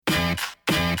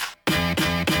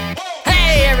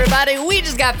everybody. We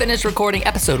just got finished recording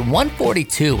episode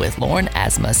 142 with Lauren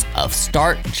Asmus of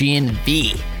Start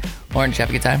GNV. Lauren, did you have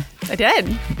a good time? I did.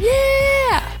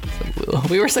 Yeah.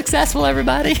 We were successful,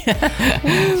 everybody.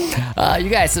 You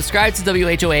guys, subscribe to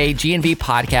WHOA GNV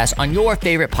podcast on your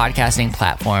favorite podcasting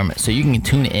platform so you can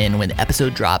tune in when the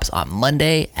episode drops on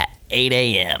Monday at 8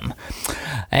 a.m.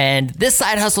 And this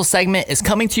side hustle segment is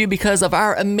coming to you because of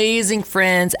our amazing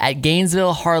friends at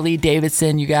Gainesville Harley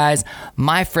Davidson. You guys,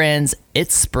 my friends,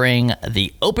 it's spring.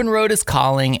 The open road is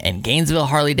calling and Gainesville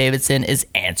Harley Davidson is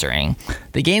answering.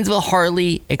 The Gainesville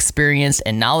Harley experienced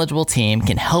and knowledgeable team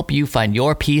can help you find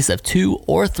your piece of 2-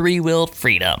 or 3-wheeled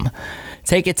freedom.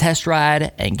 Take a test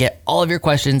ride and get all of your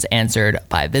questions answered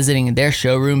by visiting their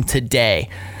showroom today.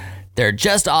 They're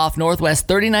just off Northwest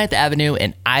 39th Avenue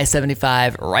and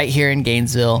I-75 right here in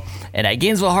Gainesville. And at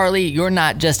Gainesville Harley, you're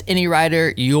not just any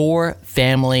rider, you're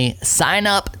family. Sign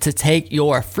up to take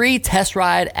your free test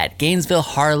ride at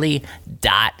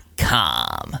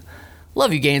GainesvilleHarley.com.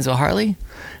 Love you, Gainesville Harley.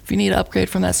 If you need an upgrade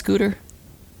from that scooter,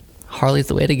 Harley's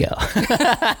the way to go.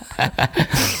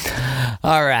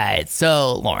 All right,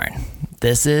 so Lauren,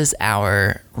 this is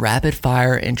our rapid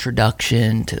fire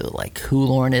introduction to like who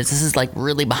Lauren is. This is like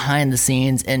really behind the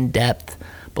scenes, in depth,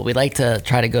 but we like to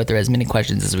try to go through as many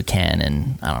questions as we can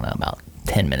in, I don't know, about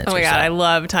 10 minutes Oh my or God, so. I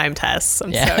love time tests.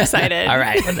 I'm so excited. All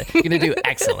right, you're going to do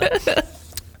excellent.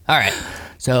 All right,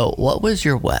 so what was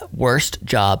your worst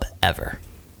job ever?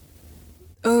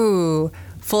 Ooh,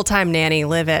 full-time nanny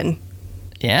live-in.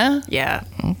 Yeah? Yeah.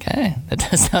 Okay, that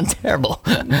does sound terrible.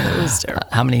 It was terrible.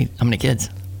 How many kids?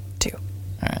 2.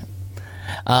 All right.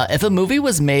 If a movie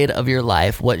was made of your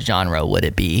life, what genre would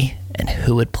it be, and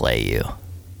who would play you?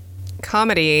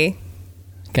 Comedy.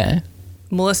 Okay.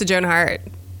 Melissa Joan Hart.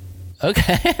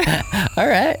 Okay. All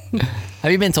right.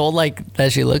 Have you been told like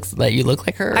that you look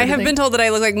like her? or I have anything? been told that I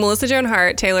look like Melissa Joan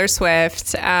Hart, Taylor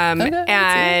Swift,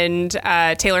 and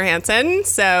Taylor Hanson.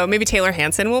 So maybe Taylor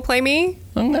Hanson will play me.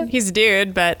 Okay. He's a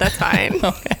dude, but that's fine.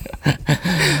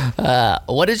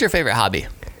 What is your favorite hobby?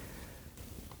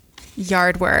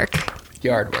 Yard work.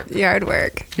 Yard work. Yard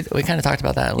work. We kind of talked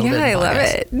about that a little bit. Yeah, in I the love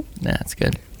podcast. it. Yeah, that's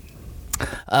good.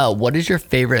 What is your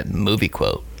favorite movie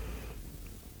quote?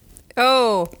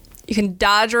 Oh, you can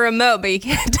dodge a remote, but you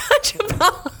can't dodge a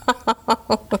ball.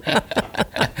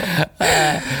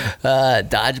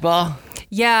 Dodgeball?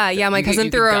 Yeah. My cousin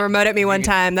you threw could a remote at me one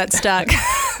time. That stuck.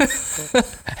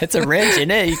 It's a wrench, isn't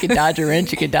it? You can dodge a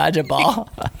wrench, you can dodge a ball.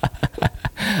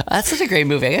 That's such a great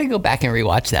movie. I gotta go back and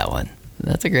rewatch that one.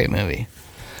 That's a great movie.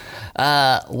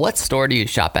 What store do you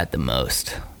shop at the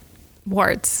most?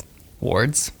 Wards.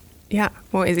 Ward's? Yeah, I'm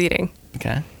always eating.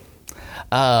 Okay.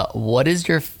 What is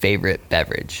your favorite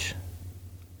beverage?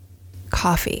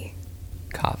 Coffee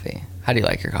Coffee. How do you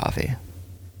like your coffee?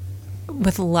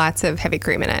 with lots of heavy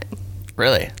cream in it.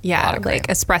 Really? A Yeah, lot of cream. like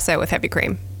espresso with heavy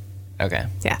cream. Okay.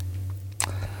 Yeah.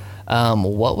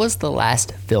 What was the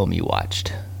last film you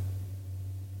watched?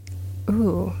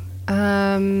 Ooh.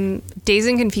 Dazed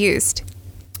and Confused.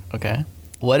 Okay.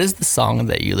 What is the song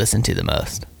that you listen to the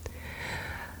most?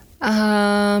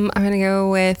 I'm gonna go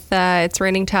with It's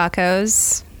Raining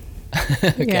Tacos.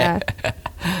 Yeah.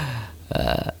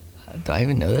 Do I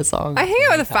even know that song? I hang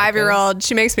out with a 5-year-old.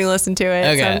 She makes me listen to it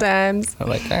Okay. sometimes. I'm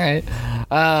like, all right.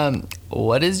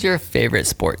 What is your favorite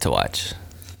sport to watch?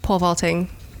 Pole vaulting.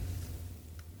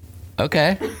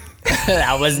 Okay.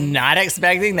 I was not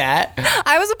expecting that.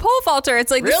 I was a pole vaulter. It's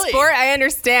like Really? the sport I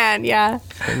understand. Yeah.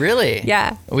 Really?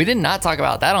 Yeah. We did not talk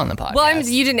about that on the podcast. Well,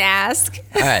 you didn't ask.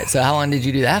 All right. So how long did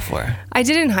you do that for? I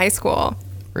did it in high school.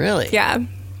 Really? Yeah.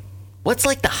 What's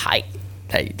like the height?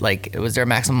 Like, was there a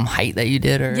maximum height that you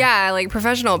did? Or? Yeah, like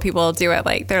professional people do it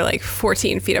like they're like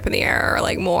 14 feet up in the air or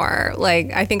like more.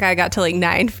 Like I think I got to like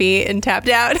 9 feet and tapped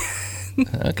out.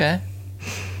 Okay.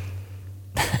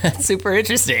 That's super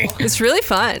interesting. It's really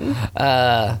fun.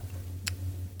 Do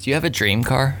you have a dream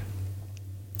car?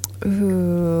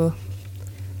 Ooh.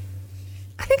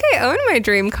 I think I own my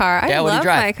dream car. I Yeah, what do you love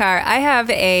drive? my car. I have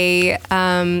a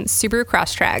Subaru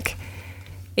Crosstrek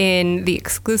in the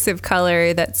exclusive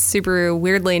color that's Subaru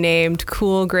weirdly named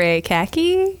Cool Gray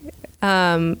Khaki.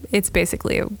 It's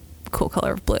basically a cool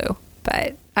color of blue,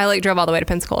 but I like drove all the way to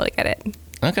Pensacola to get it.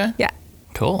 Okay. Yeah.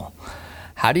 Cool.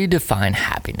 How do you define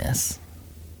happiness?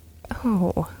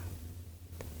 Oh.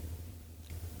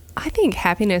 I think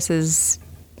happiness is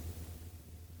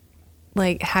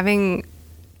like having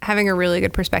a really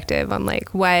good perspective on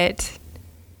like what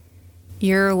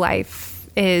your life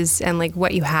is and like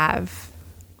what you have.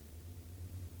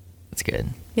 That's good.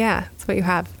 Yeah, it's what you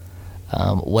have.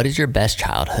 What is your best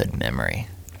childhood memory?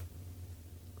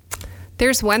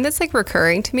 There's one that's like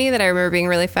recurring to me that I remember being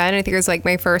really fun. I think it was like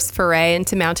my first foray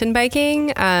into mountain biking,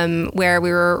 where we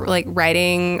were like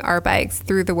riding our bikes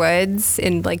through the woods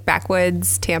in like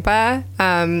backwoods Tampa,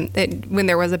 when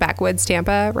there was a backwoods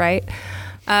Tampa, right?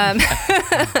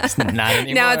 It's not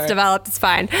anymore. Now it's developed. It's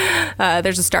fine.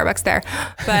 There's a Starbucks there,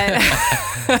 but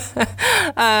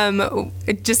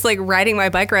just like riding my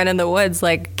bike around in the woods,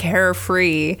 like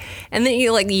carefree. And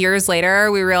then like years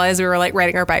later, we realized we were like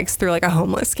riding our bikes through like a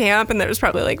homeless camp, and that was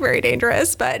probably like very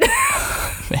dangerous. But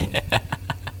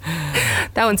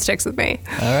that one sticks with me.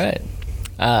 All right.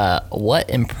 What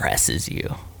impresses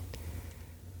you?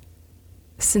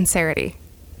 Sincerity.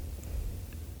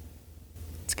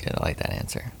 That's good. I like that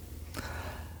answer.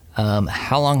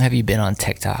 How long have you been on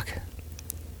TikTok?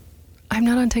 I'm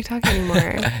not on TikTok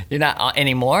anymore. You're not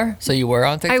anymore? So you were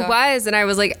on TikTok? I was, and I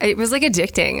was like, it was like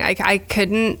addicting. I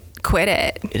couldn't quit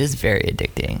it. It is very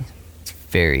addicting. It's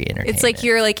very entertaining. It's like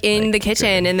you're like in the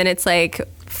kitchen, and then it's like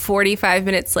 45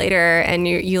 minutes later, and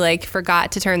you like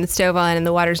forgot to turn the stove on, and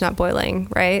the water's not boiling,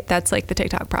 right? That's like the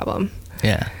TikTok problem.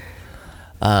 Yeah.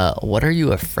 What are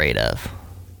you afraid of?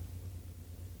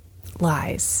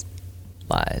 Lies.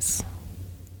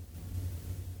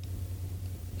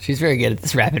 She's very good at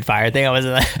this rapid fire thing.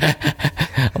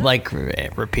 I'm like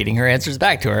repeating her answers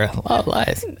back to her. Oh,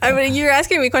 lies. I mean, you're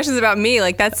asking me questions about me.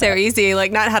 Like, that's so easy.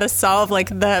 Like, not how to solve like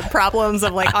the problems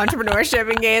of like entrepreneurship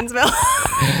in Gainesville.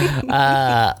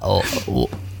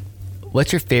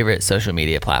 What's your favorite social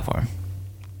media platform?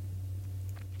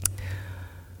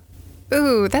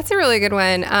 Ooh, that's a really good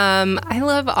one. I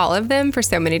love all of them for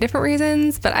so many different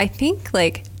reasons, but I think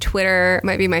like Twitter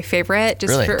might be my favorite,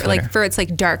 just really? for Twitter? like for its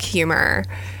like dark humor.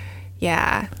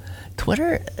 Yeah.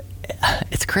 Twitter,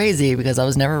 it's crazy because I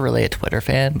was never really a Twitter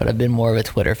fan, but I've been more of a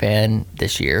Twitter fan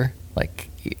this year. Like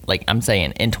I'm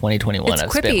saying, in 2021, It's I've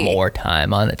quippy. spent more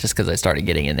time on it just because I started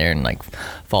getting in there and like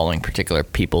following particular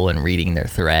people and reading their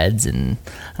threads, and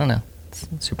I don't know, it's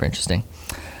super interesting.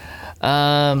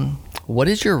 What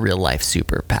is your real life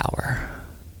superpower?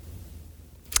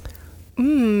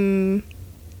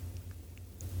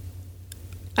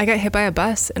 I got hit by a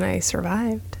bus and I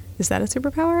survived. Is that a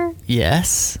superpower?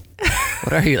 Yes.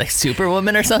 What are you, like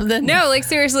Superwoman or something? No, like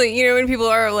seriously, you know, when people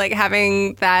are like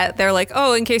having that, they're like,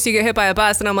 oh, in case you get hit by a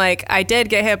bus. And I'm like, I did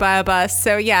get hit by a bus.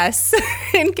 So yes,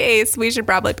 in case, we should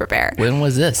probably prepare. When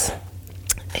was this?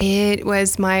 It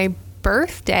was my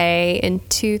birthday in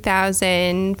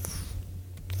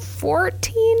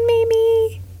 2014,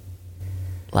 maybe.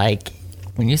 Like,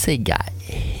 when you say got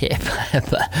hit by a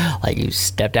bus, like you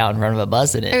stepped out in front of a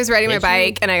bus and it I was riding my hit you?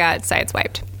 bike and I got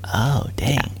sideswiped. Oh,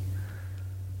 dang. Yeah.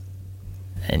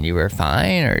 And you were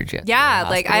fine, or did you have to go to Yeah, the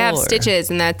like I have hospital, or- stitches,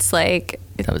 and that's like,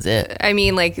 That was it. I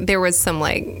mean, like there was some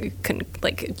like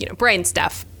brain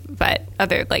stuff, but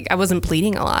other like I wasn't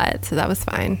bleeding a lot, so that was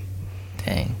fine.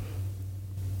 Dang.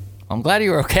 I'm glad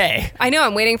you were okay. I know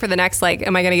I'm waiting for the next, like,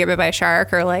 am I going to get bit by a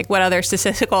shark, or like what other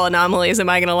statistical anomalies am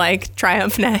I going to like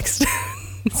triumph next?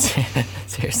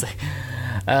 Seriously.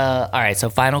 All right, so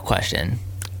final question.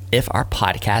 If our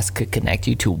podcast could connect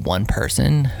you to one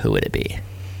person, who would it be?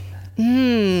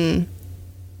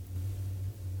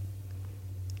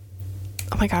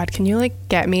 Oh my God, can you like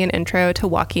get me an intro to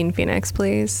Joaquin Phoenix,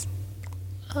 please?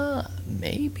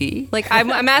 Maybe. Like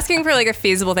I'm asking for like a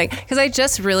feasible thing, because I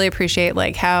just really appreciate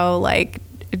like how like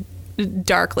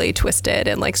darkly twisted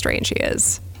and like strange he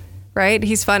is. Right?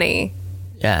 He's funny.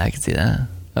 Yeah, I can see that.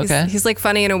 Okay. He's like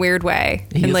funny in a weird way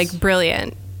He and is. like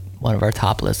brilliant. One of our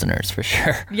top listeners for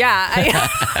sure. Yeah.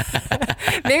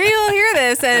 Maybe he'll hear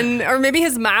this, or maybe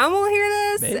his mom will hear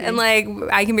this, Maybe. and like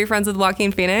I can be friends with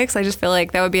Joaquin Phoenix. I just feel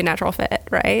like that would be a natural fit,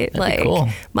 right? That'd be like cool.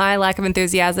 My lack of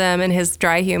enthusiasm and his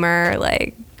dry humor,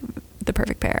 like the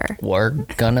perfect pair. We're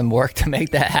gonna work to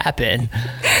make that happen.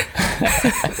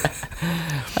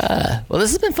 Well,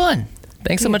 this has been fun.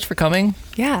 Thanks so much for coming.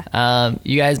 Yeah.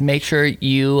 You guys make sure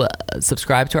you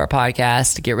subscribe to our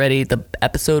podcast. Get ready. The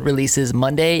episode releases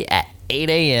Monday at 8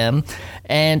 a.m.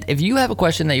 And if you have a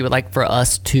question that you would like for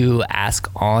us to ask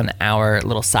on our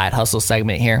little side hustle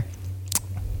segment here,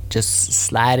 just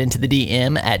slide into the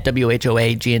DM at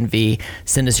WHOAGNV.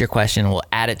 Send us your question. We'll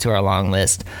add it to our long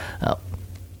list.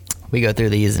 We go through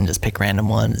these and just pick random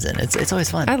ones, and it's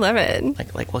always fun. I love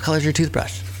it. Like what color's your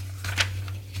toothbrush?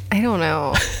 I don't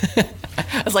know.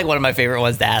 That's like one of my favorite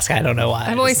ones to ask. I don't know why.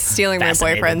 I'm always just stealing my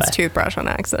fascinated boyfriend's by- toothbrush on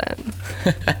accident.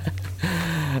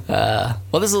 Well,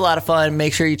 this is a lot of fun.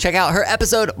 Make sure you check out her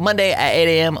episode Monday at 8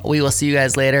 a.m. We will see you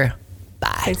guys later. Bye.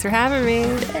 Thanks for having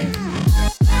me.